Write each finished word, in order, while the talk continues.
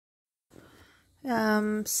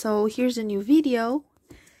So here's a new video,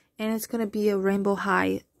 and it's gonna be a Rainbow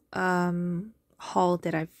High haul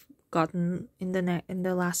that I've gotten in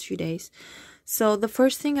the last few days. So the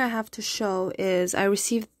first thing I have to show is I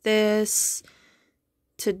received this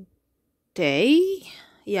today.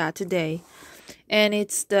 Yeah, today. And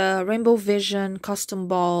it's the Rainbow Vision custom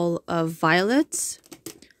ball of violets.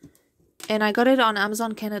 And I got it on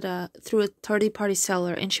Amazon Canada through a third-party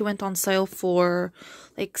seller, and she went on sale for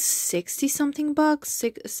like 60 something bucks,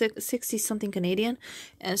 60 something Canadian.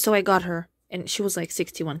 And so I got her, and she was like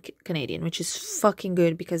 61 Canadian, which is fucking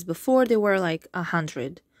good because before they were like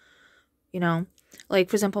 100, you know? Like,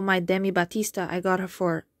 for example, my Demi Batista, I got her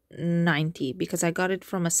for 90 because I got it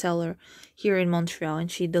from a seller here in Montreal, and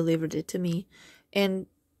she delivered it to me. And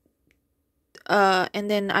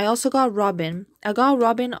then I also got Robin. I got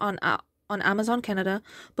Robin on Amazon Canada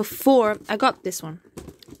before I got this one,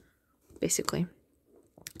 basically.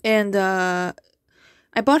 And I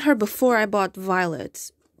bought her before I bought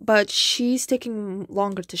Violet, but she's taking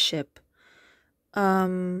longer to ship.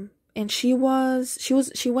 And she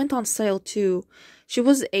went on sale too. She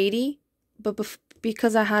was 80, but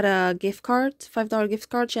because I had a gift card, $5 gift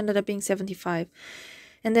card, she ended up being 75.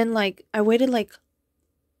 And then like I waited like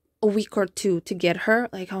a week or two to get her.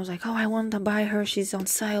 Like I was like, oh, I want to buy her, she's on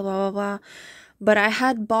sale, blah blah blah. But I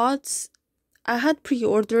had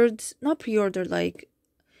pre-ordered, not pre-ordered, like,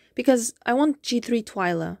 because I want G3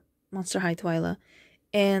 Twyla, Monster High Twyla,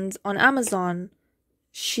 and on Amazon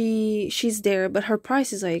she's there, but her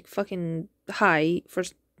price is like fucking high for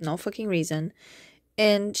no fucking reason.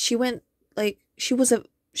 And she went like she was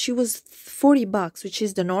 40 bucks, which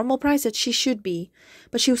is the normal price that she should be,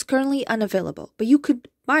 but she was currently unavailable. But you could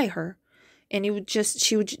buy her, and they would just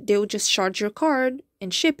charge your card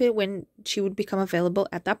and ship it when she would become available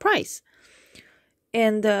at that price.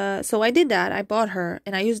 And so I did that. I bought her,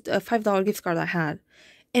 and I used a $5 gift card I had,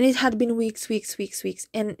 and it had been weeks,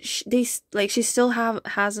 and she still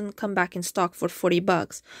hasn't come back in stock for 40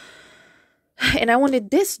 bucks. And I wanted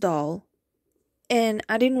this doll, and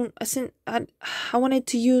I wanted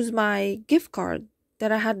to use my gift card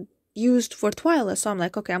that I had used for Twyla. So I'm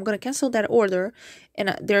like, okay, I'm gonna cancel that order,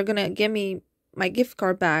 and they're gonna give me my gift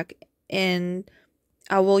card back, and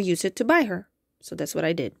I will use it to buy her. So that's what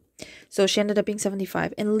I did. So she ended up being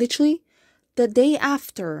 75, and literally the day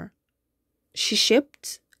after she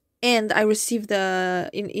shipped, and I received the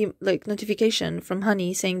notification from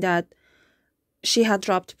Honey saying that she had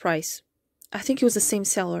dropped price. I think it was the same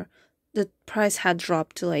seller. The price had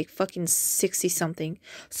dropped to like fucking 60 something.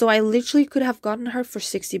 So I literally could have gotten her for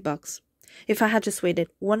 60 bucks if I had just waited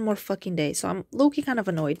one more fucking day. So I'm low-key kind of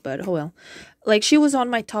annoyed, but oh well. Like, she was on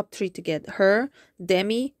my top 3 to get: her,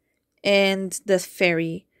 Demi, and the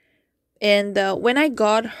fairy. And when I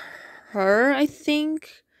got her, I think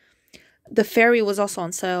the fairy was also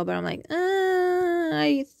on sale, but I'm like,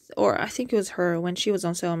 I think it was her when she was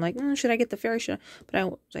on sale. I'm like, should I get the fairy? But I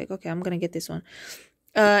was like, okay, I'm gonna get this one.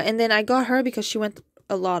 And then I got her because she went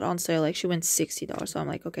a lot on sale. Like, she went $60. So I'm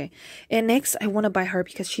like, okay. And next, I want to buy her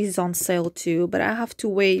because she's on sale too. But I have to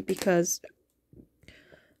wait because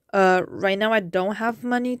right now I don't have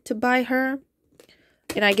money to buy her.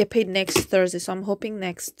 And I get paid next Thursday. So I'm hoping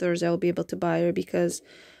next Thursday I'll be able to buy her because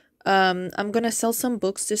I'm going to sell some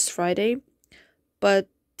books this Friday. But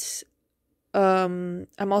I'm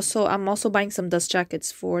also buying some dust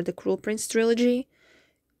jackets for the Cruel Prince trilogy.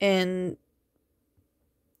 And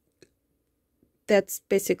that's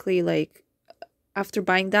basically like, after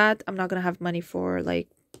buying that, I'm not gonna have money for like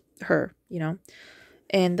her, you know.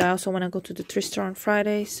 And I also want to go to the thrift store on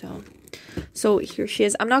Friday, so here she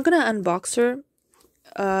is. I'm not gonna unbox her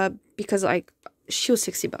because like she was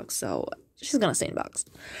 60 bucks, so she's gonna stay in box.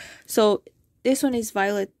 So this one is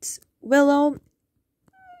Violet Willow.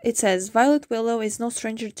 It says, Violet Willow is no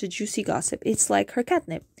stranger to juicy gossip. It's like her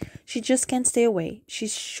catnip. She just can't stay away.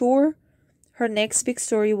 She's sure her next big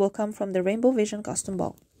story will come from the Rainbow Vision custom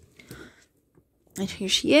ball. And here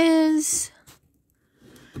she is.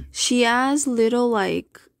 She has little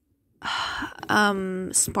like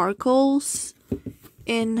sparkles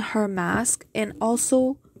in her mask and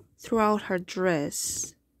also throughout her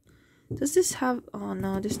dress. Does this have... oh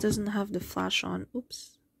no, this doesn't have the flash on.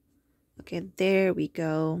 Oops. Okay, there we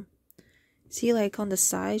go. See, like on the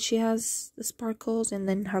side she has the sparkles, and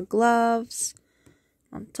then her gloves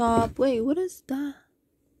on top. Wait, what is that?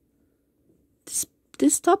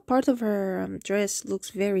 This top part of her dress looks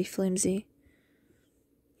very flimsy.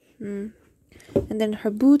 And then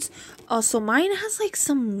her boots. Also, mine has like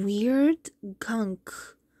some weird gunk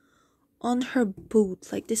on her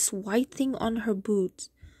boot. Like this white thing on her boot.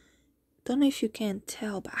 Don't know if you can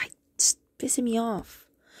tell, but it's pissing me off.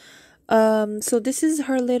 So this is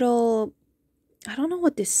her little, I don't know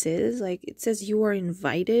what this is. Like, it says you are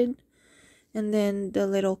invited. And then the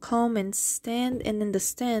little comb and stand, and then the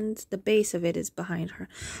stand, the base of it is behind her.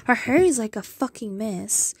 Her hair is like a fucking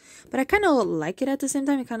mess, but I kind of like it at the same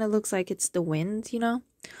time. It kind of looks like it's the wind, you know,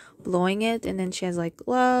 blowing it. And then she has like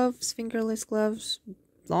gloves, fingerless gloves,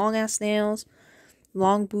 long ass nails,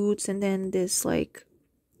 long boots, and then this like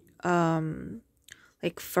fur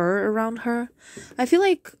around her. I feel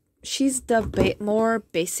like she's the more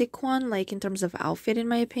basic one, like in terms of outfit, in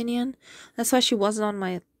my opinion. That's why she wasn't on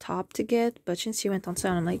my top to get, but since she went on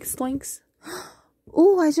sale, I'm like, slinks.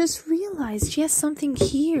 Oh, I just realized she has something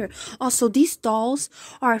here. Also, these dolls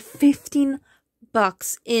are $15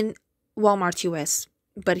 in Walmart US,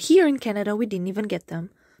 but here in Canada we didn't even get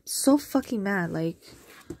them. So fucking mad. Like,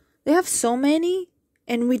 they have so many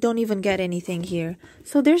and we don't even get anything here.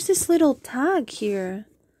 So there's this little tag here.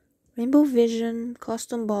 Rainbow Vision,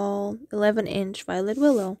 Costume Ball, 11-inch Violet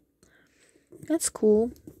Willow. That's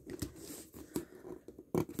cool.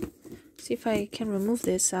 See if I can remove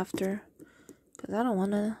this after, because I don't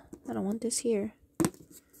want this here.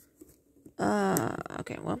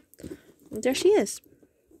 Okay, well, there she is.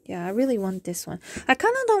 Yeah, I really want this one. I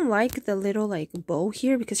kind of don't like the little like bow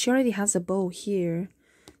here, because she already has a bow here.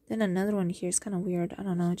 Then another one here is kind of weird. I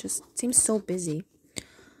don't know, it just seems so busy.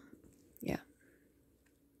 Yeah.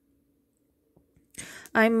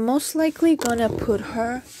 I'm most likely gonna put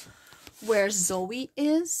her where Zoe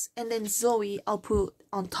is, and then Zoe I'll put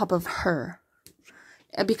on top of her,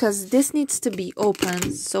 because this needs to be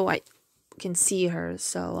open so I can see her.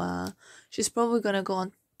 So she's probably gonna go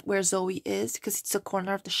on where Zoe is, because it's the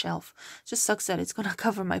corner of the shelf. Just sucks that it's gonna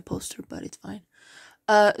cover my poster, but it's fine.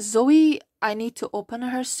 Zoe, I need to open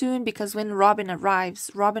her soon, because when Robin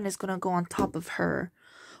arrives, Robin is gonna go on top of her.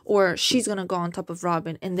 Or she's gonna go on top of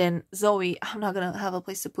Robin, and then Zoe, I'm not gonna have a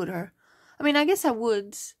place to put her. I mean, I guess I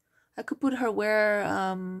would. I could put her where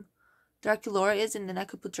Draculaura is, and then I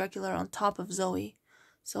could put Draculaura on top of Zoe.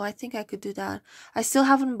 So I think I could do that. I still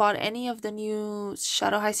haven't bought any of the new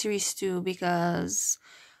Shadow High Series 2, because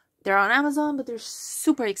they're on Amazon, but they're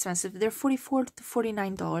super expensive. They're $44 to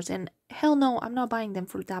 $49, and hell no, I'm not buying them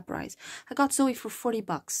for that price. I got Zoe for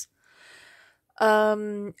 $40.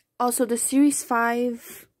 Also the Series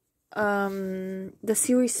 5, the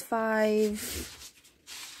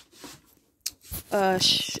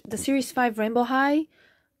Series 5 Rainbow High,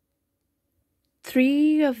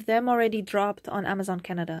 3 of them already dropped on Amazon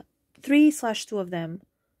Canada. 3/2 of them.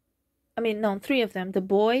 I mean, no, 3 of them. The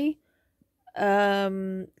boy,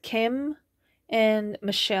 Kim, and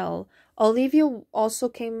Michelle. Olivia also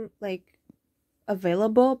came like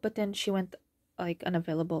available, but then she went like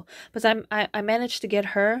unavailable. But I managed to get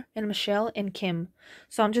her and Michelle and Kim.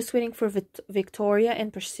 So I'm just waiting for Victoria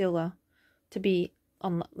and Priscilla to be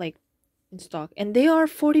on like in stock, and they are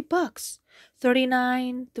 $40,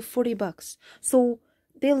 $39 to $40. So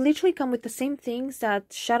they literally come with the same things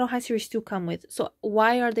that Shadow High Series 2 come with. So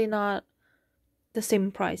why are they not the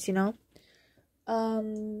same price, you know?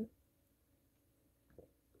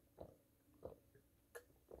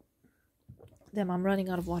 Damn, I'm running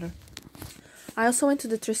out of water. I also went to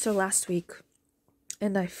the thrift store last week,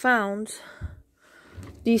 and I found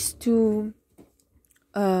these 2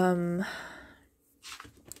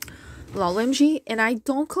 LOLMG, and I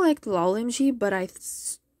don't collect LOLMG, but I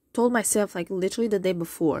told myself like literally the day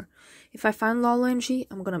before, if I find LOLMG,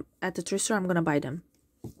 I'm gonna at the thrift store, I'm gonna buy them.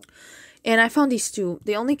 And I found these 2.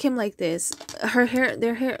 They only came like this. Her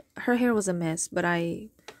hair was a mess, but I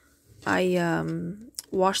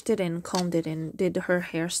washed it and combed it and did her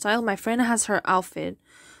hairstyle. My friend has her outfit,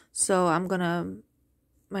 so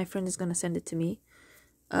my friend is gonna send it to me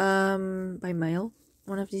by mail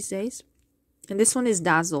one of these days. And this one is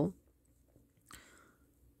Dazzle.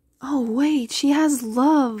 Oh wait, she has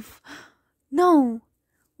Love. No,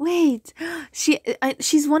 wait,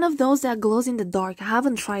 she's one of those that glows in the dark. I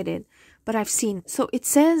haven't tried it, but I've seen. So it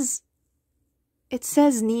says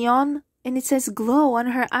neon, and it says glow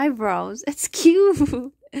on her eyebrows. It's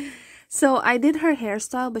cute. So I did her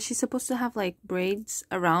hairstyle, but she's supposed to have like braids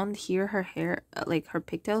around here, her hair, like her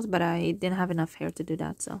pigtails, but I didn't have enough hair to do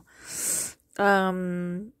that. So I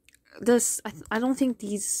don't think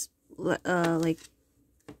these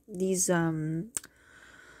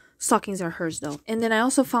stockings are hers though. And then I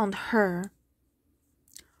also found her,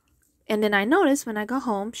 and then I noticed when I got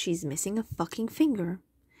home she's missing a fucking finger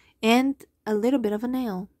and a little bit of a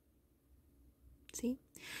nail. See?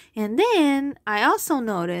 And then I also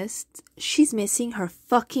noticed she's missing her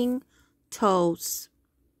fucking toes.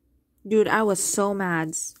 Dude, I was so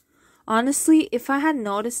mad. Honestly, if I had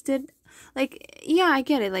noticed it, like, yeah, I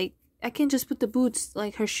get it. Like, I can't just put the boots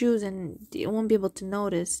like her shoes and you won't be able to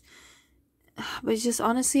notice. But it's just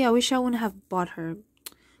honestly, I wish I wouldn't have bought her.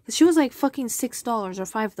 Cause she was like fucking $6 or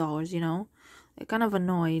 $5, you know? Like kind of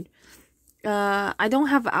annoyed. I don't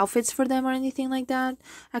have outfits for them or anything like that.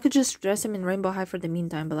 I could just dress them in rainbow high for the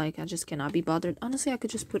meantime, but like I just cannot be bothered. Honestly, I could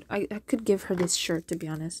just put I could give her this shirt, to be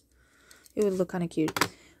honest. It would look kind of cute.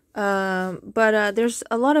 But there's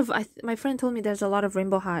a lot of my friend told me there's a lot of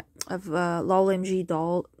rainbow high of LOL MG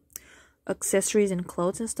doll accessories and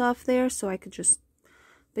clothes and stuff there, so I could just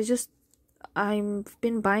I've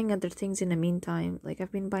been buying other things in the meantime. Like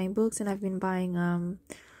I've been buying books and I've been buying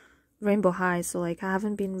rainbow high, so like I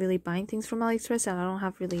haven't been really buying things from AliExpress, and I don't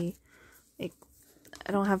have really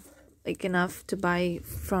like enough to buy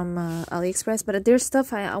from AliExpress. But there's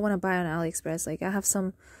stuff I want to buy on AliExpress. Like I have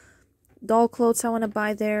some doll clothes I want to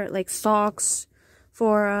buy there, like socks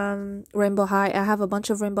for rainbow high. I have a bunch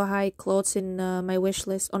of rainbow high clothes in my wish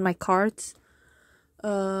list on my cart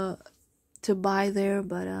to buy there,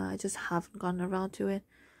 but I just haven't gotten around to it.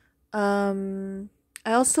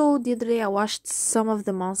 I also, the other day, I washed some of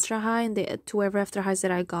the Monster High and the 2 Ever After Highs that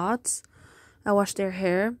I got. I washed their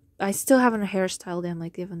hair. I still haven't hairstyled them,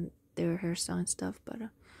 like given their hairstyle and stuff, but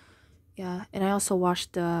yeah. And I also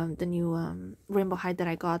washed the new Rainbow High that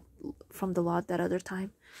I got from the lot that other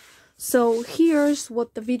time. So here's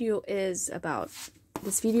what the video is about.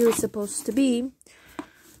 This video is supposed to be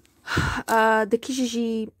the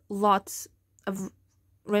Kijiji lot of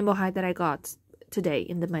Rainbow High that I got today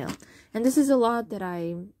in the mail. And this is a lot that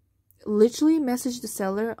I literally messaged the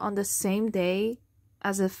seller on the same day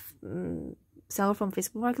as a seller from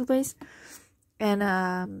Facebook Marketplace,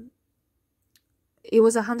 and it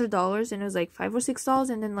was $100, and it was like $5 or $6,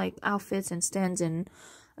 and then like outfits and stands and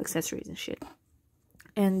accessories and shit.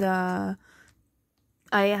 And I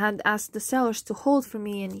had asked the sellers to hold for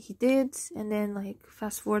me, and he did. And then like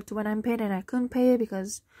fast forward to when I'm paid, and I couldn't pay it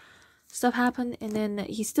because stuff happened, and then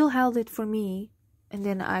he still held it for me. And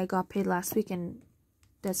then I got paid last week, and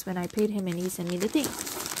that's when I paid him, and he sent me the thing.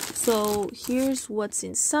 So here's what's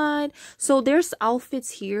inside. So there's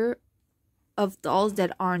outfits here of dolls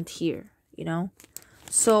that aren't here, you know.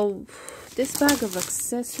 So this bag of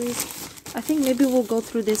accessories, I think maybe we'll go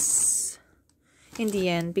through this in the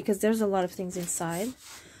end, because there's a lot of things inside.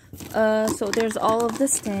 So there's all of the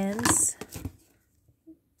stands,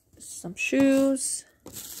 some shoes.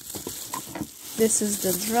 This is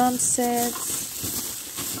the drum set.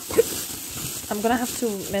 I'm gonna have to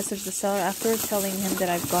message the seller after, telling him that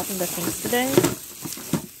I've gotten the things today.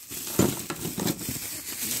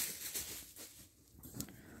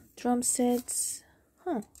 Drum sets.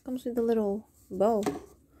 Huh, comes with a little bow.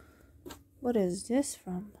 What is this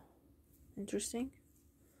from? Interesting.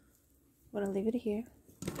 I'm gonna leave it here.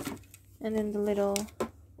 And then the little...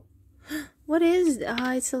 What is...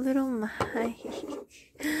 Ah, it's a little mic.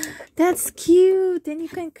 That's cute. Then you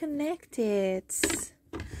can connect it.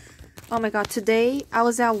 Oh my god, today I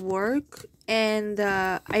was at work, and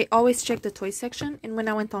I always check the toy section, and when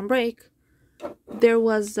I went on break, there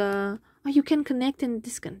was oh, you can connect and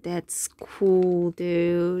disconnect. That's cool,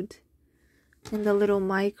 dude. And the little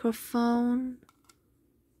microphone,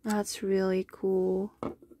 that's really cool.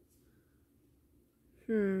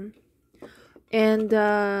 And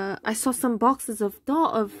I saw some boxes of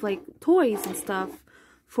like toys and stuff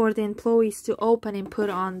for the employees to open and put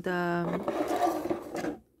on the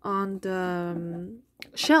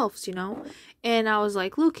shelves, you know. And I was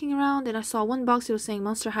like looking around, and I saw one box. It was saying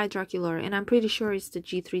Monster High Draculaura, and I'm pretty sure it's the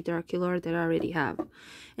G3 Draculaura that I already have.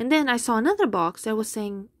 And then I saw another box that was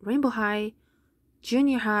saying Rainbow High,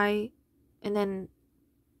 Junior High, and then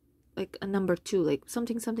like a number 2, like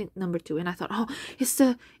something number 2. And I thought, oh, it's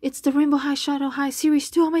the Rainbow High Shadow High series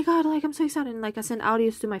 2. Oh my god, like I'm so excited. And like I sent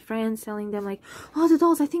audios to my friends telling them like, oh, the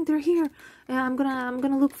dolls, I think they're here, and I'm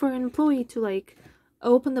gonna look for an employee to like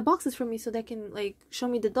open the boxes for me so they can like show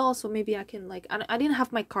me the dolls, so maybe I can like I didn't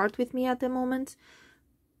have my cart with me at the moment,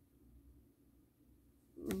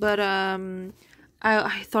 but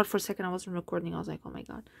I thought for a second I wasn't recording. I was like, oh my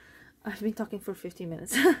god, I've been talking for 15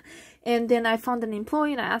 minutes. And then I found an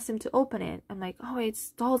employee, and I asked him to open it. I'm like, oh, it's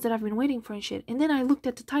dolls that I've been waiting for and shit. And then I looked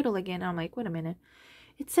at the title again, and I'm like, wait a minute,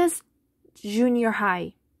 it says Junior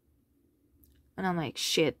High, and I'm like,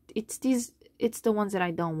 shit, it's the ones that I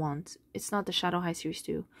don't want. It's not the Shadow High Series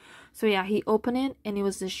 2. So yeah, he opened it, and it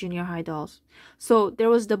was the Junior High dolls. So there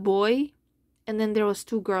was the boy, and then there was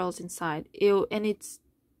 2 girls inside. And it's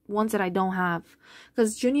ones that I don't have.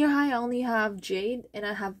 Because Junior High, I only have Jade, and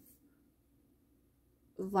I have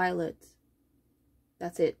Violet.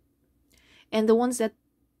 That's it. And the ones that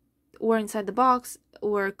were inside the box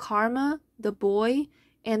were Karma, the boy,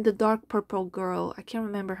 and the dark purple girl. I can't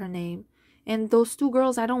remember her name. And those two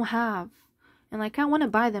girls I don't have. And like I want to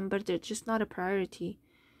buy them, but they're just not a priority.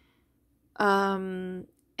 And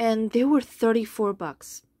they were 34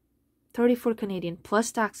 bucks. 34 Canadian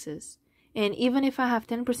plus taxes. And even if I have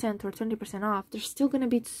 10% or 20% off, they're still gonna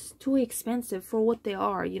be too expensive for what they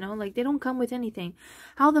are, you know? Like, they don't come with anything.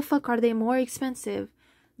 How the fuck are they more expensive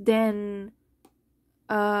than,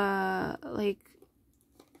 like,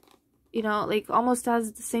 you know, like, almost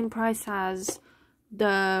as the same price as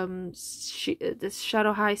the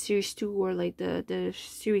Shadow High Series 2 or, like, the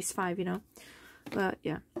Series 5, you know? But,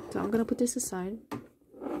 yeah. So, I'm gonna put this aside.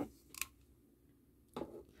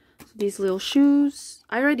 These little shoes.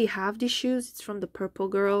 I already have these shoes. It's from the purple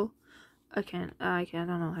girl. I don't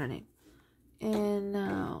know her name. And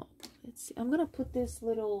now, let's see. I'm gonna put this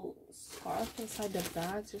little scarf inside the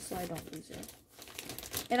bag just so I don't lose it.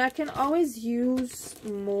 And I can always use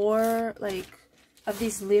more, like, of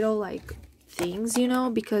these little, like, things, you know,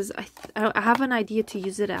 because I have an idea to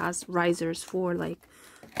use it as risers for, like,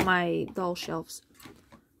 my doll shelves.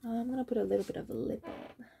 I'm gonna put a little bit of a lip on.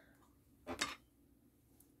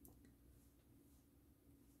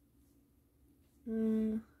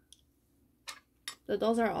 The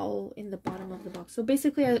dolls are all in the bottom of the box. So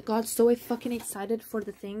basically I got so fucking excited for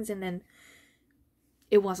the things and then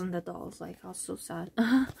it wasn't the dolls. Like, I was so sad.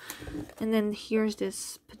 And then here's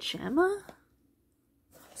this pajama.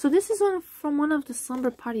 So this is from one of the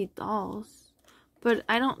Slumber Party dolls. But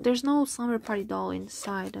there's no Slumber Party doll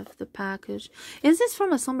inside of the package. Is this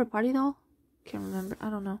from a Slumber Party doll? Can't remember. I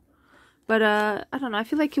don't know. But I don't know. I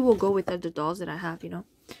feel like it will go with the dolls that I have, you know.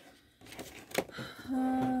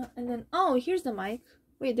 And then, oh, here's the mic.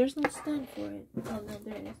 Wait, there's no stand for it. Oh, no,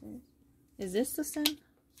 there it is. Is this the stand?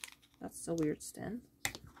 That's a weird stand.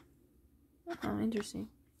 Oh, interesting.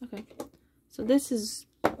 Okay. So this is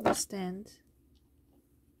the stand.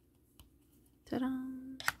 Ta-da!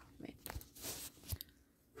 Wait.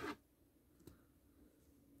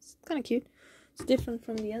 It's kind of cute. It's different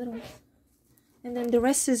from the other ones. And then the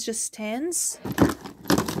rest is just stands.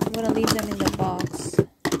 I'm gonna leave them in the box.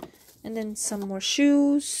 And then some more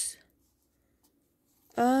shoes.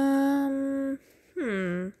 Oh,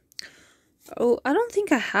 I don't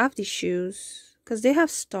think I have these shoes. Because they have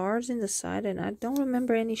stars in the side. And I don't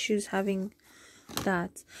remember any shoes having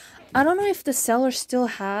that. I don't know if the seller still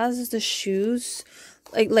has the shoes.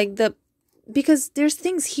 Because there's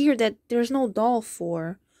things here that there's no doll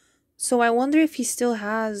for. So I wonder if he still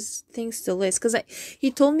has things to list. Because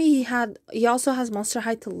he told me he also has Monster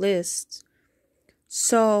High to list.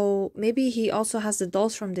 So maybe he also has the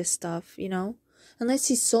dolls from this stuff, you know? Unless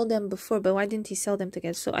he sold them before, but why didn't he sell them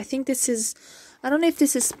together? So I think this is, I don't know if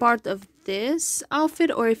this is part of this outfit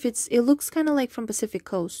or if it looks kind of like from Pacific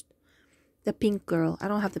Coast. The pink girl. I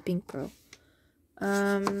don't have the pink girl.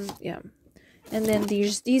 Yeah. And then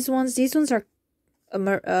these ones are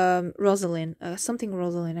Rosalind. Something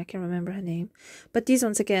Rosalind. I can't remember her name. But these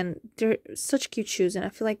ones, again, they're such cute shoes. And I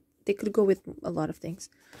feel like they could go with a lot of things.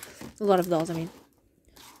 A lot of dolls, I mean.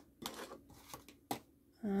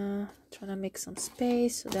 Trying to make some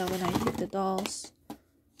space so that when I hit the dolls,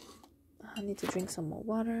 I need to drink some more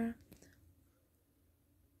water.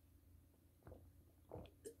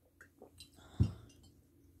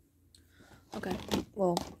 Okay,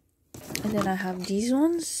 well, and then I have these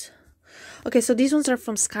ones. Okay, so these ones are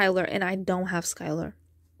from Skylar, and I don't have Skylar,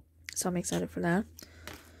 so I'm excited for that.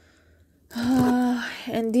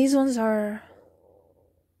 And these ones are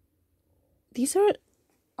these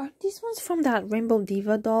ones from that Rainbow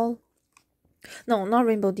Diva doll? No, not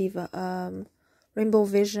Rainbow Diva. Rainbow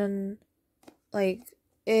Vision. Like,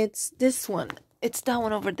 it's this one. It's that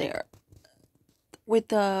one over there. With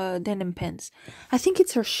the denim pins. I think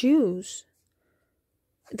it's her shoes.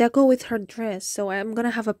 That go with her dress. So I'm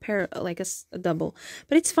gonna have a pair, like a double.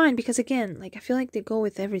 But it's fine because, again, like, I feel like they go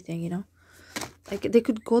with everything, you know? Like, they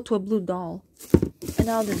could go to a blue doll. And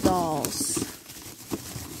now the dolls.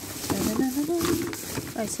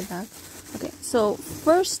 Nice and back. Okay, so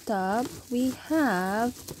first up we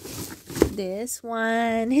have this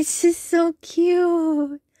one. It's just so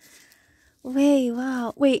cute. Wait,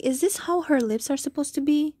 wow. Wait, is this how her lips are supposed to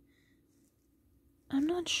be? I'm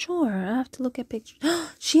not sure. I have to look at pictures.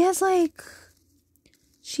 She has like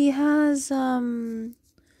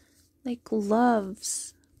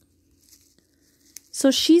gloves.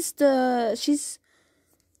 So she's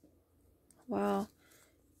wow.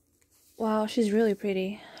 Wow, she's really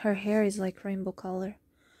pretty. Her hair is like rainbow color.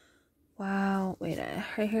 Wow, wait,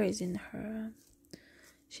 her hair is in her.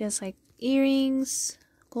 She has like earrings,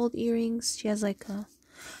 gold earrings. She has like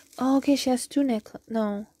oh, okay, she has two necklaces.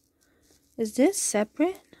 No. Is this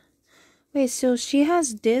separate? Wait, so she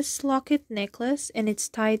has this locket necklace and it's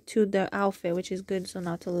tied to the outfit, which is good so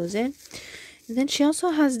not to lose it. And then she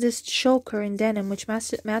also has this choker in denim, which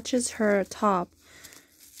matches her top.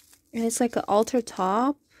 And it's like an altar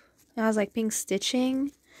top. It has like pink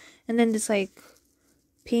stitching. And then this like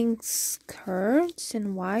pink skirts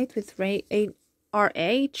in white with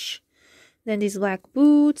RH. Then these black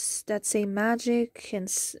boots that say magic and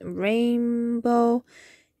rainbow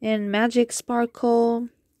and magic sparkle.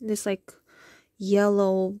 This like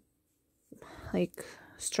yellow like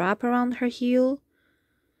strap around her heel.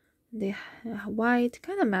 The white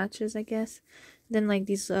kind of matches, I guess. Then like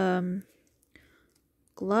these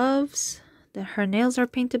gloves. Her nails are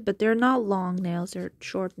painted, but they're not long nails, they're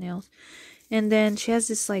short nails. And then she has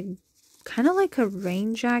this like kind of like a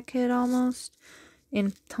rain jacket almost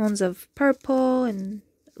in tones of purple and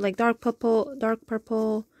like dark purple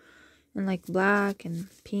and like black and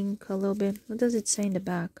pink a little bit. What does it say in the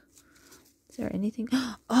back? Is there anything?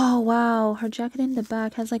 Oh wow, her jacket in the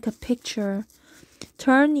back has like a picture.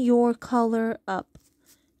 Turn your color up.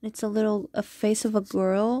 It's a face of a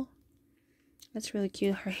girl. That's really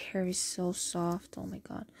cute. Her hair is so soft. Oh my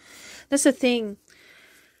god. That's the thing.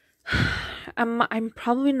 I'm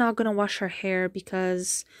probably not gonna wash her hair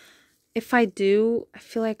because if I do, I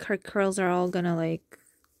feel like her curls are all gonna like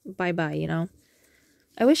bye-bye, you know?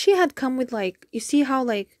 I wish she had come with like, you see how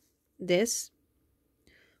like this?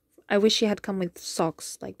 I wish she had come with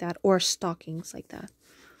socks like that or stockings like that.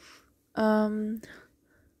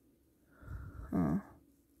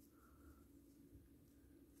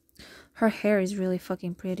 Her hair is really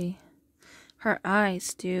fucking pretty. Her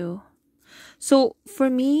eyes too. So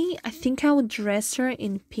for me, I think I would dress her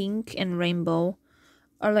in pink and rainbow.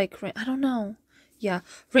 Or like, I don't know. Yeah,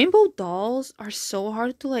 rainbow dolls are so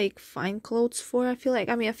hard to like find clothes for. I feel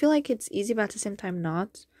like it's easy, but at the same time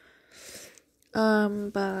not.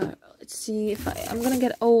 But let's see if I'm gonna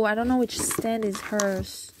get, oh, I don't know which stand is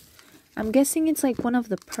hers. I'm guessing it's like one of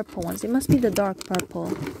the purple ones. It must be the dark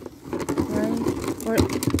purple, right? Or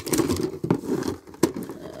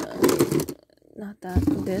not that.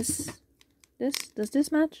 This does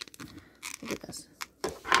this match? I think it does.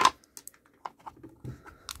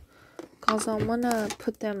 Cause I wanna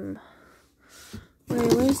put them.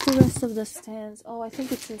 Wait, where's the rest of the stands? Oh, I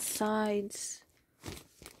think it's inside.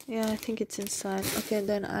 Yeah, I think it's inside. Okay,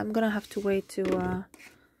 then I'm gonna have to wait to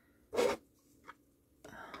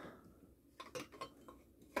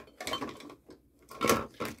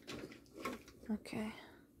okay.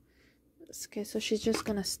 Okay, so she's just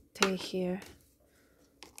gonna stay here.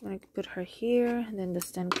 I'm gonna put her here, and then the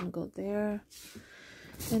stand can go there.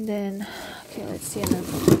 And then, okay, let's see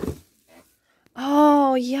another.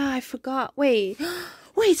 Oh, yeah, I forgot. Wait,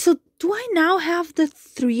 so do I now have the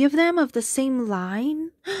 3 of them of the same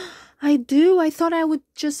line? I do. I thought I would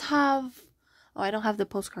just have... Oh, I don't have the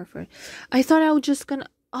postcard for it. I thought I would just gonna...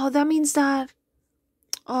 Oh, that means that...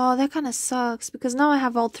 Oh, that kind of sucks, because now I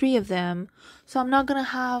have all 3 of them. So I'm not gonna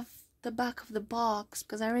have the back of the box,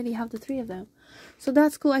 because I already have the 3 of them. So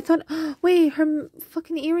that's cool. I thought... Wait, her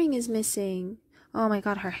fucking earring is missing. Oh my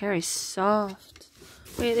god, her hair is soft.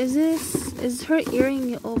 Wait, is her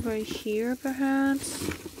earring over here, perhaps?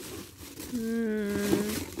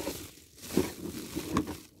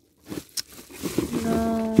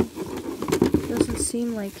 No. Doesn't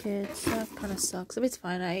seem like it. That kind of sucks. But it's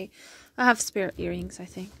fine. I have spare earrings, I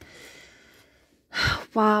think.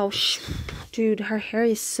 Wow. Dude, her hair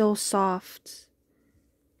is so soft.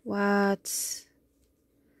 What?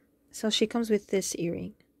 So she comes with this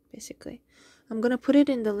earring, basically. I'm gonna put it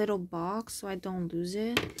in the little box so I don't lose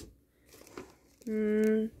it.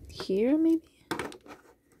 Here maybe?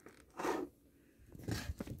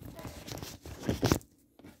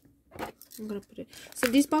 I'm gonna put it. So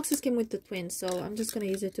these boxes came with the twins, so I'm just gonna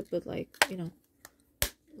use it to put like, you know,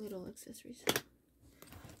 little accessories.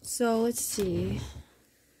 So let's see.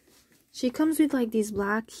 She comes with like these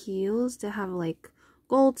black heels that have like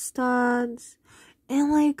gold studs and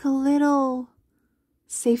like a little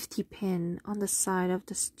safety pin on the side of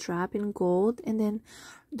the strap in gold, and then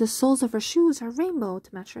the soles of her shoes are rainbow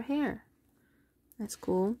to match her hair. That's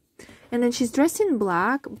cool. And then she's dressed in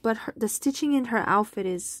black, but the stitching in her outfit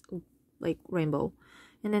is like rainbow.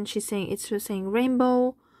 And then she's saying, it's just saying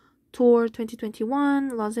Rainbow Tour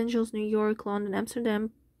 2021, Los Angeles, New York, London,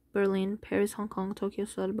 Amsterdam, Berlin, Paris, Hong Kong, Tokyo,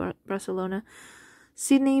 Seoul, Barcelona,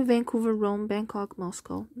 Sydney, Vancouver, Rome, Bangkok,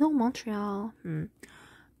 Moscow. No, Montreal.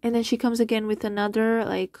 And then she comes again with another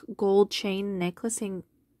like gold chain necklace in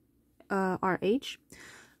RH.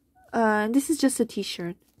 And this is just a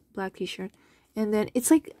t-shirt, black t-shirt. And then it's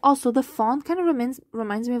like also the font kind of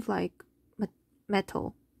reminds me of like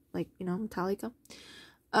metal, like, you know, Metallica.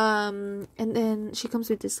 And then she comes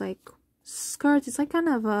with this like skirt. It's like kind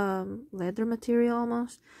of leather material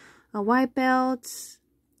almost. A white belt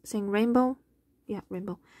saying rainbow. Yeah,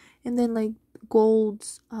 rainbow. And then like gold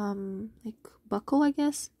like buckle, I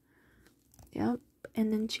guess. Yep.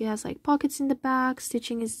 And then she has like pockets in the back.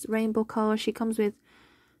 Stitching is rainbow color. She comes with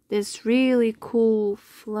this really cool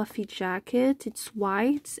fluffy jacket. It's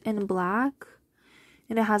white and black.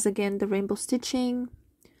 And it has again the rainbow stitching.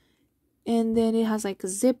 And then it has like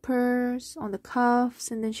zippers on the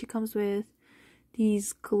cuffs. And then she comes with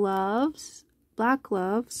these gloves, black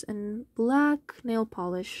gloves, and black nail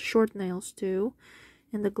polish, short nails too.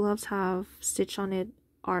 And the gloves have stitch on it,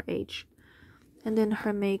 RH. And then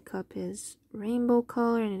her makeup is rainbow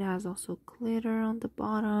color, and it has also glitter on the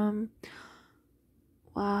bottom.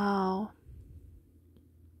 Wow.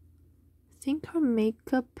 I think her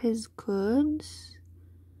makeup is good.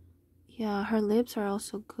 Yeah, her lips are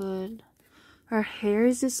also good. Her hair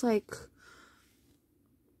is just like...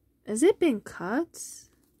 Has it been cut?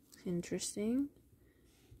 Interesting.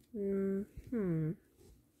 Trying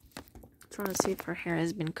to see if her hair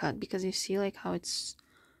has been cut, because you see like how it's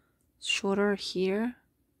shorter here.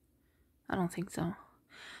 I don't think so.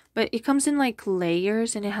 But it comes in like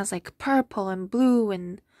layers, and it has like purple and blue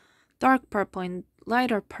and dark purple and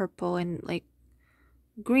lighter purple and like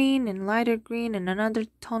green and lighter green and another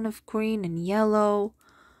tone of green and yellow.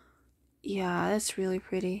 Yeah, that's really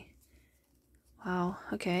pretty. Wow,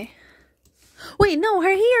 okay. Wait, no,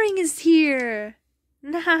 her earring is here.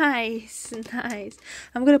 Nice, nice.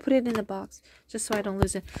 I'm gonna put it in the box just so I don't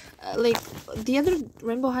lose it. Like the other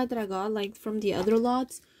rainbow hat that I got, like from the other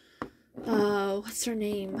lots. What's her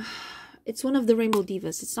name? It's one of the Rainbow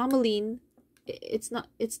Divas. It's not Maline. It's not.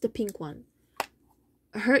 It's the pink one.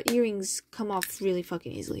 Her earrings come off really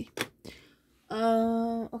fucking easily.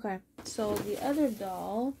 Okay. So the other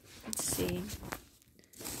doll. Let's see.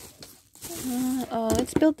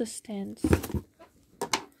 Let's build the stands.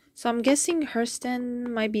 So I'm guessing her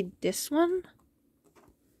stand might be this one.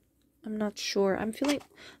 I'm not sure. I'm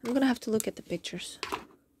gonna have to look at the pictures.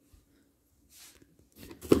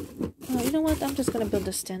 You know what? I'm just gonna build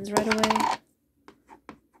the stands right away.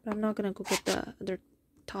 But I'm not gonna go get the other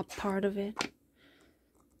top part of it.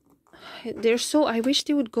 They're so... I wish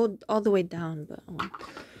they would go all the way down, but...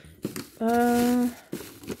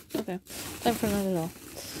 okay. Time for another doll.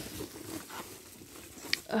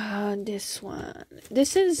 This one.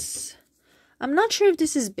 This is... I'm not sure if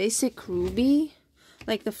this is basic Ruby.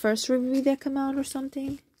 Like the first Ruby that came out or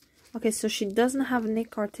something. Okay, so she doesn't have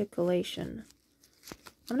neck articulation.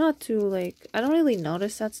 I'm not too, like... I don't really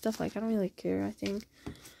notice that stuff. Like, I don't really care, I think.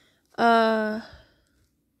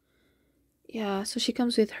 Yeah, so she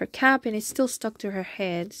comes with her cap, and it's still stuck to her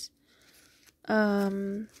head.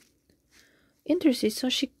 Interesting. So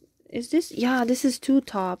she... Is this... Yeah, this is two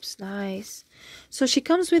tops. Nice. So she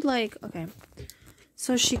comes with, like... Okay.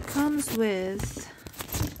 So she comes with...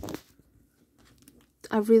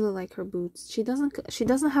 I really like her boots. She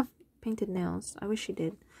doesn't have painted nails. I wish she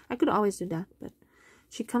did. I could always do that, but...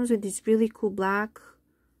 She comes with these really cool black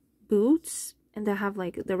boots. And they have,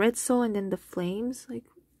 like, the red sole and then the flames, like,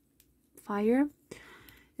 fire.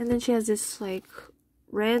 And then she has this, like,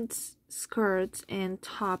 red skirt and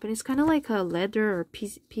top. And it's kind of like a leather or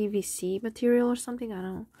PVC material or something. I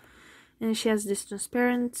don't know. And she has this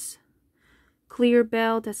transparent clear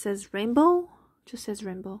belt that says rainbow. Just says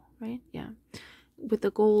rainbow, right? Yeah. With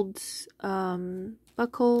the gold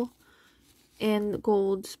buckle. And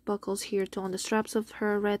gold buckles here too on the straps of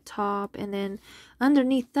her red top. And then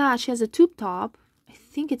underneath that, she has a tube top. I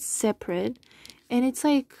think it's separate. And it's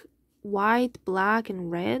like white, black,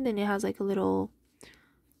 and red. And it has like a little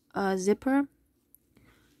zipper.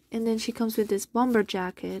 And then she comes with this bomber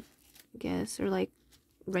jacket, I guess. Or like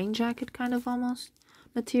rain jacket kind of almost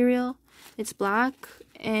material. It's black.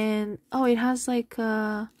 And oh, it has like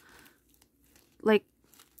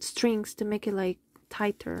strings to make it like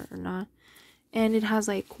tighter or not. And it has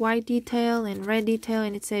like white detail and red detail,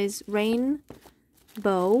 and it says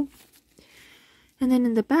rainbow. And then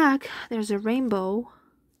in the back there's a rainbow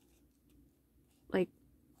like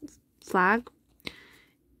flag,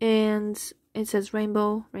 and it says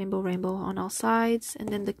rainbow, rainbow, rainbow on all sides. And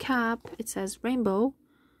then the cap, it says rainbow,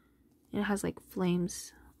 and it has like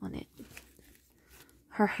flames on it.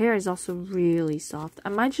 Her hair is also really soft. I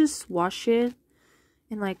might just wash it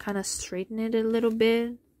and like kind of straighten it a little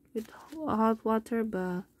bit with hot water,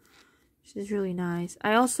 but she's really nice.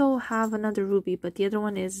 I also have another Ruby, but the other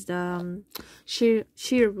one is the sheer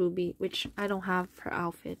Ruby, which I don't have her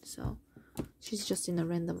outfit, so she's just in a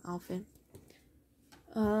random outfit.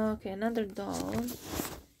 Okay, another doll.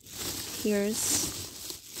 Here's...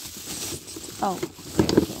 Oh,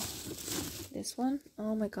 okay. this one.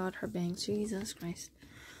 Oh my god, her bangs. Jesus Christ.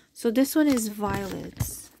 So this one is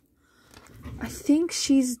Violet's. I think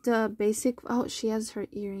she's the basic... Oh, she has her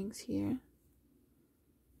earrings here.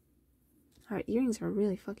 Her earrings are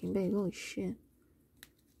really fucking big. Holy shit.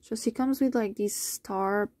 So she comes with like these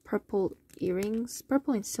star purple earrings.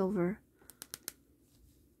 Purple and silver.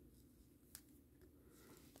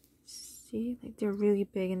 See? Like they're really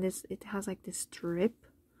big, and this it has like this strip.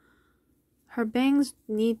 Her bangs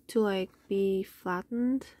need to like be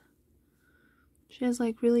flattened. She has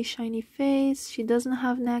like really shiny face. She doesn't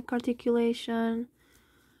have neck articulation.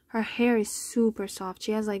 Her hair is super soft.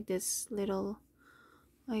 She has like this little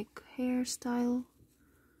like hairstyle.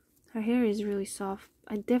 Her hair is really soft.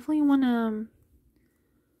 I definitely want to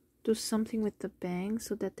do something with the bangs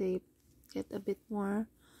so that they get a bit more.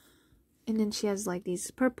 And then she has like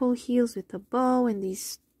these purple heels with a bow and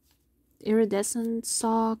these iridescent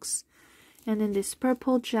socks. And then this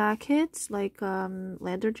purple jacket, like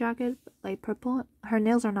leather jacket, like purple. Her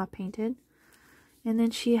nails are not painted. And then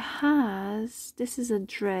she has, this is a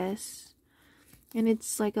dress. And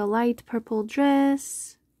it's like a light purple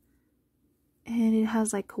dress. And it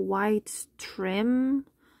has like a white trim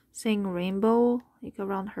saying rainbow, like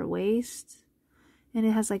around her waist. And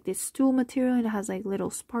it has like this tulle material, and it has like little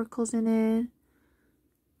sparkles in it.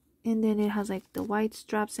 And then it has like the white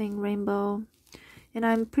strap saying rainbow. And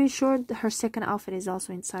I'm pretty sure her second outfit is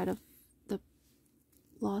also inside of the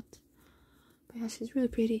lot. But yeah, she's really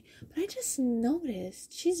pretty. But I just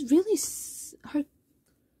noticed she's really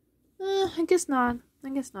I guess not.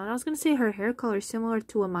 I was gonna say her hair color is similar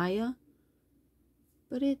to Amaya.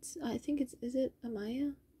 But I think is it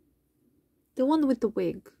Amaya? The one with the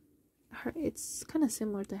wig. It's kind of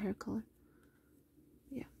similar to hair color.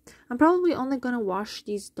 Yeah. I'm probably only gonna wash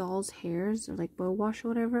these dolls' hairs, or like bow wash or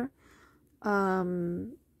whatever.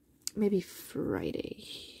 Maybe Friday.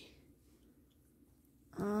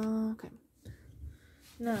 Okay.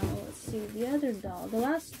 Now let's see the other doll, the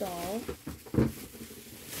last doll.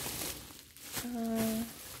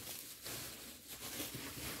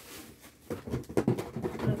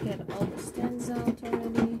 I'll get all the stands out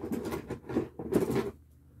already.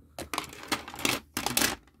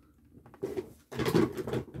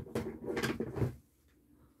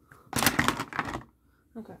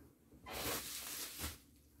 Okay.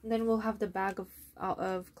 Then we'll have the bag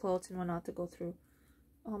of clothes and whatnot to go through.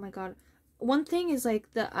 Oh my god. One thing is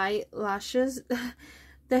like the eyelashes.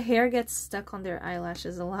 The hair gets stuck on their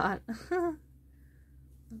eyelashes a lot.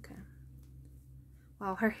 Okay.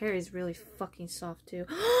 Wow, her hair is really fucking soft too.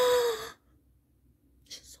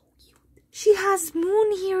 She's so cute. She has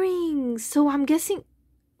moon earrings. So I'm guessing...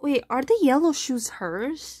 Wait, are the yellow shoes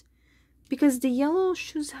hers? Because the yellow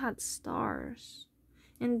shoes had stars.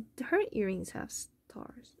 And her earrings have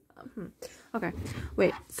stars. Okay,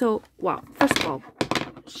 wait. So, wow. First of all,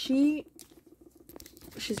 she's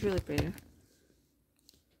really pretty.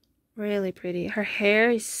 Really pretty. Her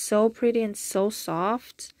hair is so pretty and so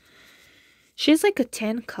soft. She has like a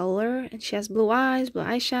tan color, and she has blue eyes, blue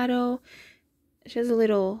eyeshadow. She has a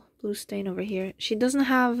little blue stain over here. She doesn't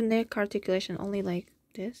have neck articulation, only like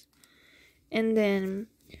this. And then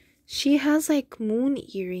she has like moon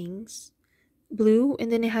earrings, blue,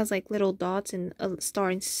 and then it has like little dots and a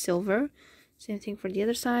star in silver. Same thing for the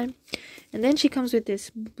other side. And then she comes with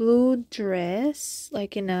this blue dress,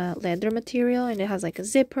 like in a leather material, and it has like a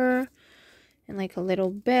zipper and like a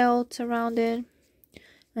little belt around it,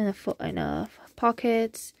 and a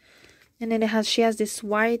pockets. And then she has this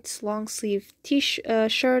white long sleeve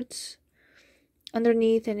shirt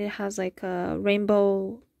underneath, and it has like a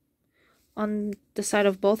rainbow on the side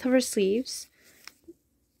of both of her sleeves,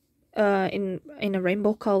 in a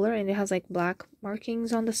rainbow color, and it has like black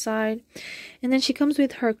markings on the side. And then she comes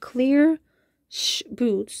with her clear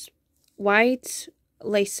boots, white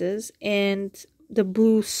laces, and the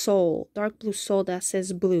blue sole, dark blue sole that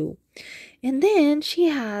says blue. And then she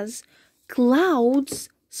has clouds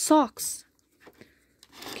socks.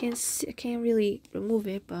 I can't really remove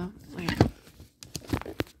it, but where?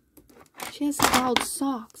 She has cloud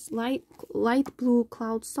socks, light blue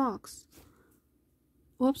cloud socks.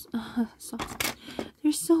 Whoops, socks.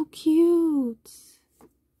 They're so cute.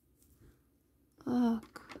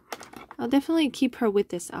 Look, I'll definitely keep her with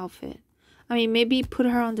this outfit. I mean, maybe put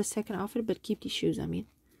her on the second outfit, but keep these shoes. I mean,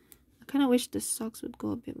 I kind of wish the socks would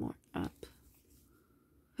go a bit more up.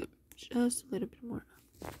 Just a little bit more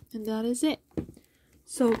up. And that is it.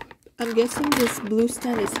 So, I'm guessing this blue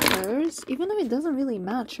stand is hers, even though it doesn't really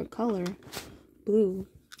match her color. Blue,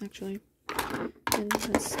 actually. And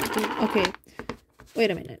let's do... Okay,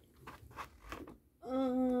 wait a minute.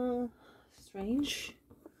 Strange.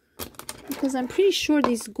 because I'm pretty sure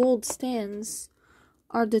these gold stands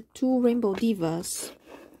are the two Rainbow Divas.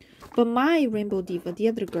 But my Rainbow Diva, the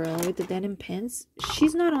other girl with the denim pants,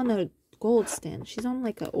 she's not on a gold stand. She's on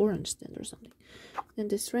like an orange stand or something. And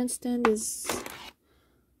this red stand is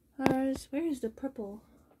hers. Where is the purple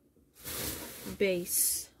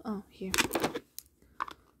base? Oh, here.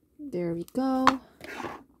 There we go.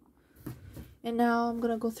 And now I'm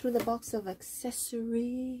gonna go through the box of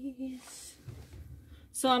accessories.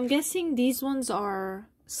 So I'm guessing these ones are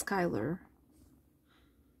Skylar.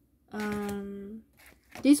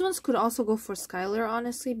 These ones could also go for Skylar,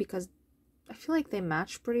 honestly, because I feel like they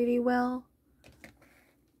match pretty well.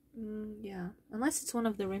 Yeah, unless it's one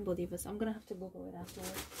of the Rainbow Divas. I'm gonna have to Google it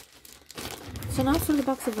afterwards. So now for the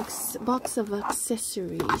box of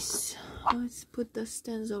accessories. Let's put the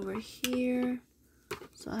stands over here,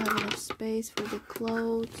 so I have enough space for the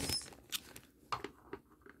clothes.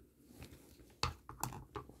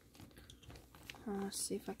 Let's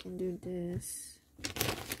see if I can do this. I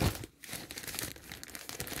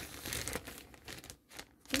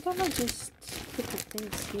think I might just put the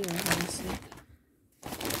things here, honestly.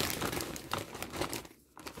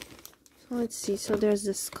 So let's see. So there's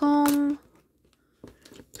this comb.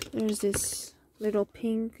 There's this little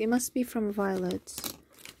pink. It must be from Violet's.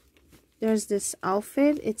 There's this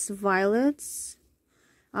outfit. It's Violet's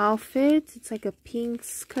outfit. It's like a pink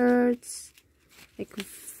skirt, like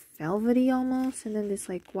velvety almost, and then this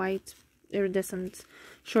like white iridescent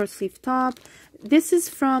short sleeve top. This is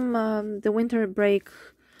from the winter break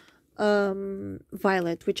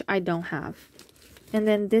Violet, which I don't have. And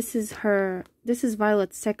then this is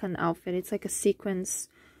Violet's second outfit. It's like a sequence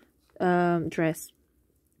dress,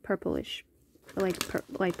 purplish, like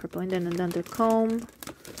light purple, and then another comb.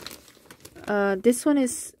 This one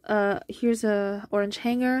is here's a orange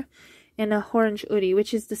hanger and a orange hoodie,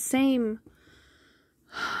 which is the same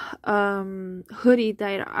hoodie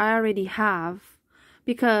that I already have,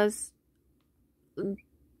 because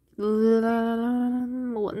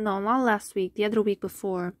no, not last week, the other week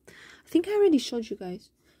before, I think I already showed you guys.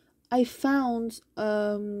 I found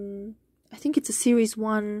I think it's a series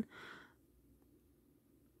 1,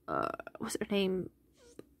 what's her name,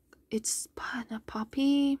 it's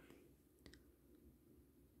Poppy,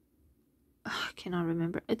 I cannot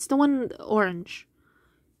remember. It's the one orange.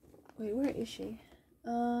 Wait, where is she?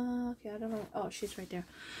 Okay, I don't know. Oh, she's right there.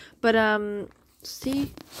 But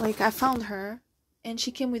see, like I found her, and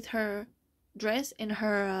she came with her dress and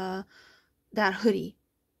her that hoodie.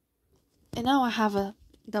 And now I have a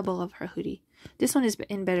double of her hoodie. This one is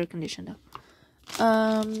in better condition though.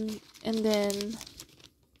 And then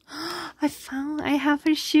I have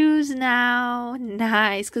her shoes now.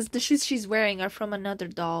 Nice, because the shoes she's wearing are from another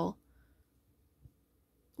doll.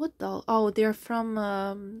 What doll? Oh, they're from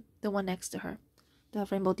the one next to her, the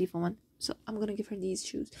Rainbow Diva one. So I'm gonna give her these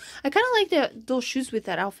shoes. I kind of like those shoes with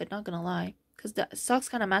that outfit, not gonna lie, because the socks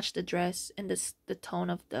kind of match the dress and the tone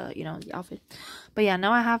of the the outfit. But yeah,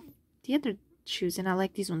 now I have the other shoes, and I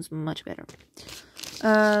like these ones much better.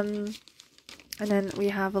 And then we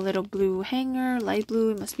have a little blue hanger, light blue.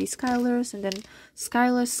 It must be Skylar's, and then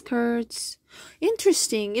Skylar's skirts.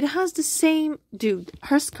 Interesting. It has the same, dude.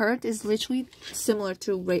 Her skirt is literally similar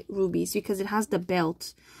to Ruby's because it has the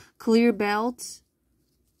belt, clear belt,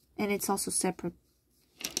 and it's also separate.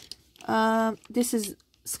 This is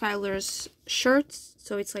Skylar's shirt,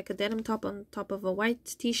 so it's like a denim top on top of a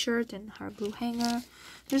white t-shirt and her blue hanger.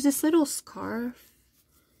 There's this little scarf.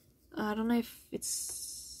 I don't know if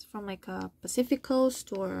it's from like a Pacific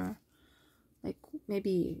Coast or like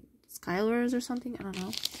maybe Skylar's or something. I don't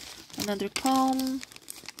know. Another comb.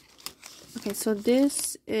 Okay, so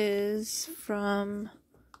this is from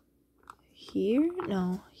here.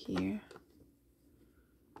 No, here.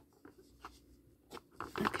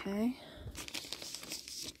 Okay.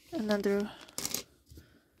 Another.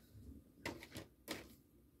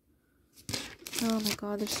 Oh my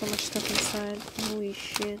god, there's so much stuff inside. Holy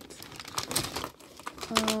shit.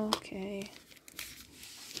 Okay.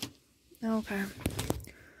 Okay.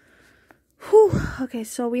 Whew. Okay,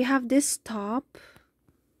 so we have this top.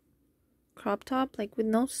 Crop top, like with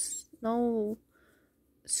no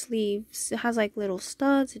sleeves. It has like little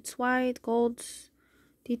studs. It's white, gold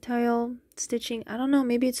detail, stitching. I don't know,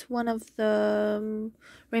 maybe it's one of the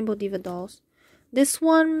Rainbow Diva dolls. This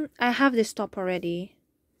one, I have this top already.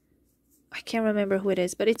 I can't remember who it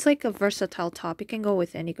is, but it's like a versatile top. It can go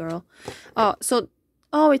with any girl.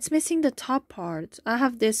 Oh, it's missing the top part. I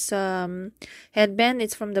have this headband.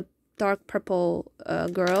 It's from the dark purple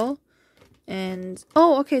girl. And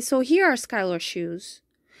oh, okay, so here are Skylar's shoes.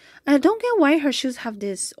 I don't get why her shoes have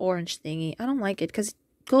this orange thingy. I don't like it because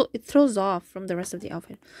it throws off from the rest of the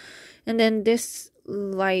outfit. And then this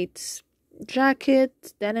light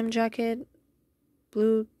jacket, denim jacket,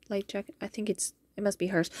 blue light jacket. I think it must be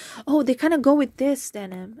hers. Oh, they kind of go with this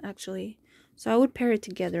denim actually. So I would pair it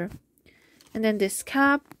together. And then this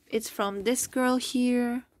cap, it's from this girl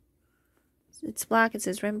here. It's black. It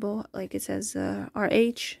says rainbow, like it says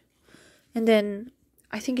RH. And then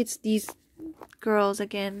I think it's these girls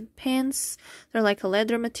again, pants. They're like a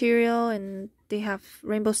leather material, and they have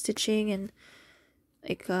rainbow stitching and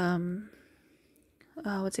like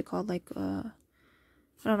what's it called? Like I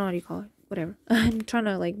don't know what you call it. Whatever. I'm trying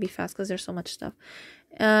to like be fast because there's so much stuff.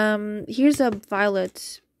 Here's a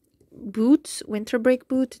violet boot, winter break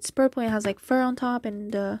boot. It's purple. It has like fur on top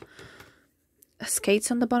and skates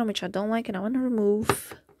on the bottom, which I don't like and I want to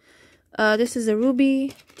remove. This is a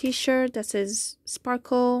ruby t-shirt that says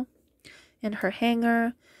sparkle and her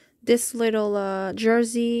hanger. This little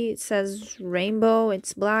jersey, it says rainbow.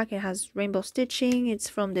 It's black. It has rainbow stitching. It's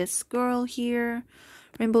from this girl here,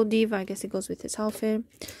 Rainbow Diva. I guess it goes with this outfit.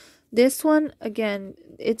 This one, again,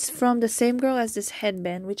 it's from the same girl as this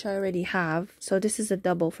headband, which I already have. So this is a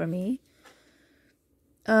double for me.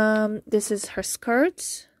 This is her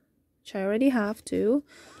skirt, which I already have too.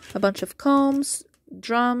 A bunch of combs,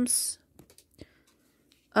 drums.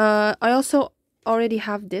 I also already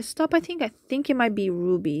have this top, I think it might be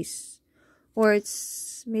Ruby's. Or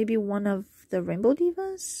it's maybe one of the Rainbow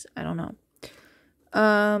Divas? I don't know.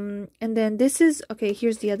 And then this is, okay,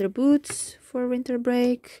 here's the other boots for winter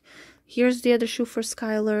break. Here's the other shoe for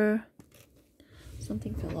Skylar.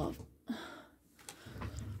 Something fell off.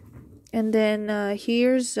 And then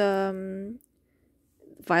here's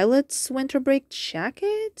Violet's winter break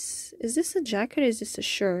jacket. Is this a jacket or is this a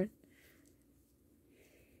shirt?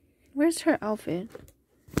 Where's her outfit?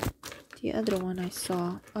 The other one I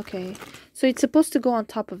saw. Okay. So it's supposed to go on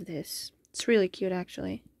top of this. It's really cute,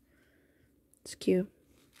 actually. It's cute.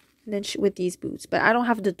 And then with these boots. But I don't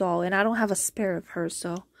have the doll. And I don't have a spare of her.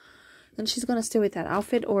 So. And she's going to stay with that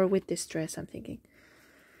outfit. Or with this dress, I'm thinking.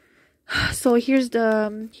 So here's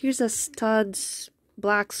a studs.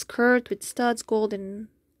 Black skirt with studs. Gold and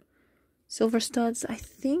silver studs. I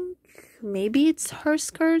think maybe it's her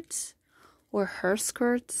skirt. Or her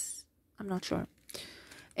skirts. I'm not sure.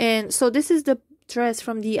 And so this is the dress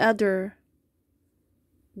from the other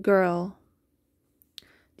girl.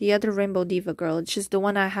 The other Rainbow Diva girl. It's just the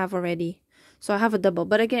one I have already. So I have a double.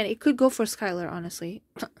 But again, it could go for Skylar, honestly.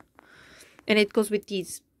 And it goes with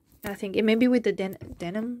these. I think it may be with the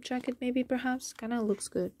denim jacket, maybe, perhaps. Kind of looks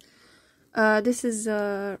good. This is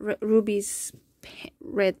Ruby's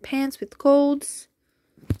red pants with golds.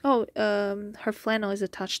 Oh, her flannel is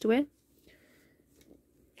attached to it.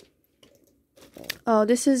 Oh,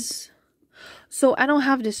 this is... So, I don't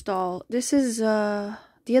have this doll. This is the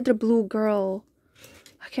other blue girl.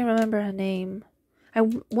 I can't remember her name. I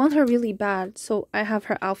want her really bad. So, I have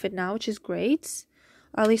her outfit now, which is great.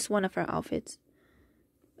 Or at least one of her outfits.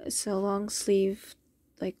 It's a long sleeve,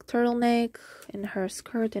 like, turtleneck. And her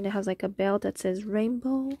skirt. And it has, like, a belt that says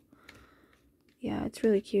rainbow. Yeah, it's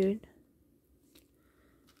really cute.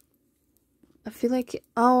 I feel like...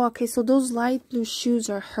 Oh, okay. So, those light blue shoes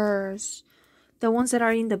are hers. The ones that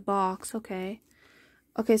are in the box, okay.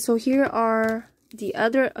 Okay, so here are the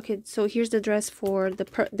other... Okay, so here's the dress for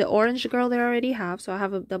the orange girl that I already have. So I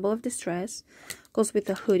have a double of this dress. Goes with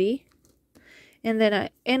the hoodie. And then I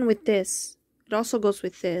end with this. It also goes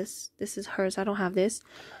with this. This is hers. I don't have this.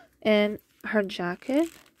 And her jacket.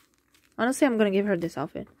 Honestly, I'm going to give her this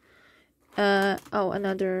outfit. Oh,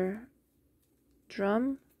 another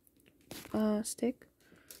drum stick.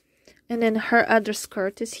 And then her other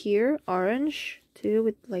skirt is here, orange, too,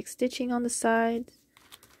 with like stitching on the side.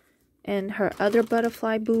 And her other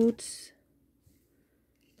butterfly boots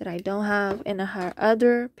that I don't have. And her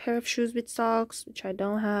other pair of shoes with socks, which I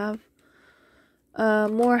don't have.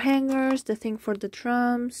 More hangers, the thing for the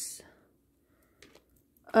drums.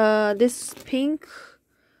 This pink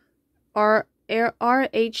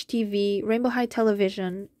RHTV Rainbow High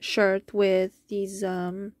Television shirt with these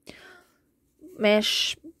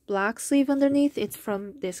mesh black sleeve underneath. It's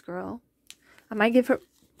from this girl. I might give her...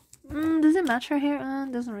 does it match her hair?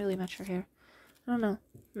 It doesn't really match her hair. I don't know.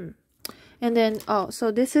 And then, oh,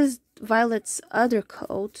 so this is Violet's other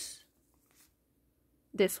coat.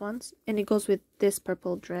 This one's. And it goes with this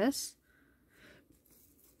purple dress.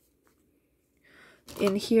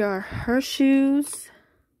 And here are her shoes.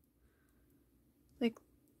 Like,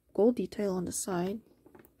 gold detail on the side.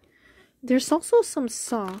 There's also some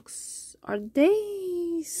socks. Are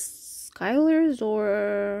they Skylar's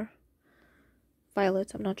or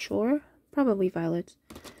Violet's? I'm not sure. Probably Violet's.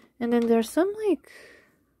 And then there's some like...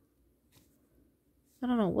 I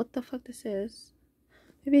don't know what the fuck this is.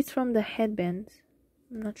 Maybe it's from the headband.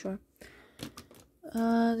 I'm not sure.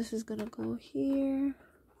 This is gonna go here.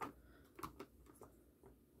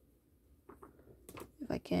 If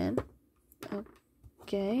I can.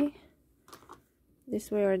 Okay.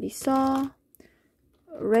 This we already saw.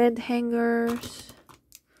 Red hangers.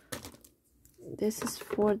 This is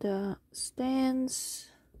for the stands.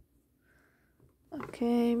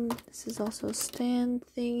 Okay, this is also a stand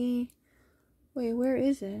thingy. Wait, where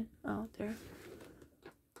is it? Oh, there.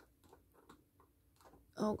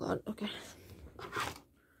 Oh god, okay.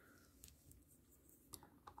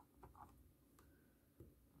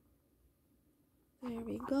 There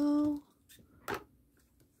we go. I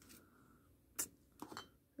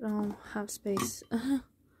don't have space.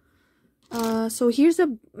 So here's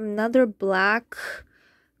another black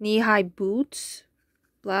knee-high boots.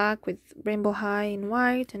 Black with rainbow high and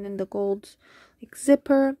white, and then the gold like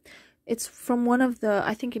zipper. It's from one of the,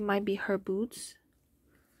 I think it might be her boots.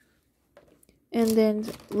 And then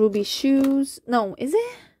ruby shoes. No, is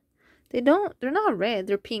it? They're not red,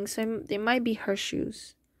 they're pink, so they might be her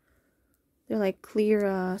shoes. They're like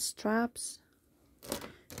clear straps.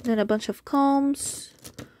 And then a bunch of combs.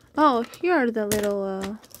 Oh, here are the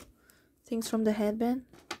little things from the headband.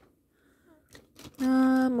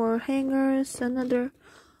 More hangers, another.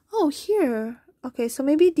 Oh, here. Okay, so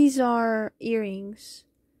maybe these are earrings.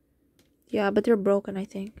 Yeah, but they're broken, I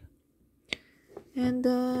think. And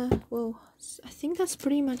whoa, I think that's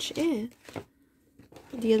pretty much it.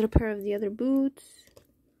 The other pair of the other boots.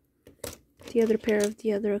 The other pair of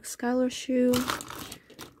the other Skylar shoe.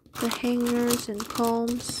 The hangers and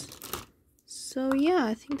combs. So yeah,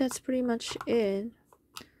 I think that's pretty much it.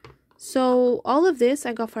 So all of this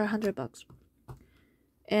I got for $100.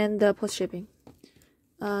 And plus shipping.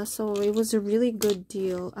 So it was a really good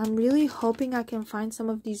deal. I'm really hoping I can find some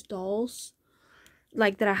of these dolls,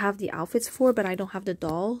 like that I have the outfits for, but I don't have the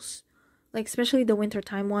dolls. Like especially the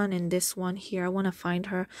wintertime one and this one here. I want to find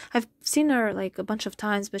her. I've seen her like a bunch of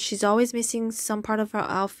times, but she's always missing some part of her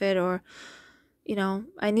outfit, or you know,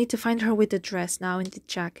 I need to find her with the dress now and the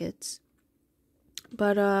jackets.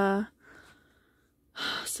 But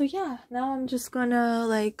so yeah, now I'm just gonna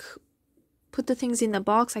like put the things in the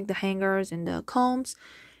box, like the hangers and the combs,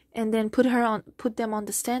 and then put them on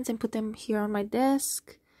the stands and put them here on my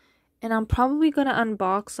desk. And I'm probably gonna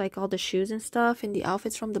unbox like all the shoes and stuff and the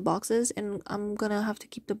outfits from the boxes, and I'm gonna have to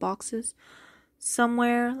keep the boxes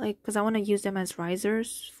somewhere, like because I want to use them as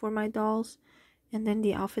risers for my dolls. And then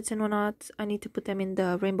the outfits and whatnot, I need to put them in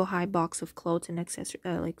the rainbow high box of clothes and accessories,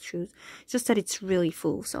 like shoes. It's just that it's really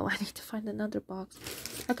full, so I need to find another box.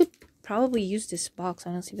 I could probably use this box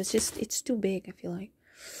honestly, but it's too big, I feel like.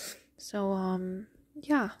 So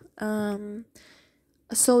yeah,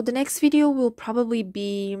 so the next video will probably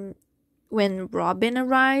be when Robin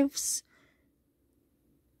arrives.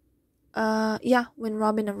 Yeah, when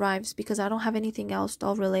Robin arrives, because I don't have anything else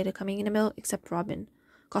doll related coming in the mail except Robin,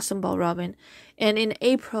 Custom Ball Robin. And in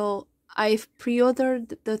April I've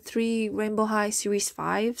pre-ordered the 3 Rainbow High Series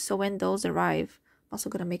 5, so when those arrive I'm also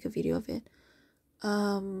gonna make a video of it.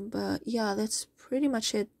 But yeah, that's pretty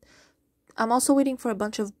much it. I'm also waiting for a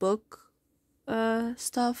bunch of book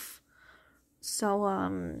stuff,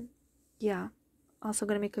 so yeah, also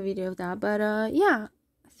gonna make a video of that. But yeah,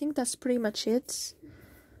 I think that's pretty much it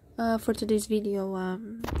for today's video.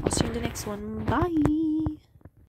 I'll see you in the next one. Bye.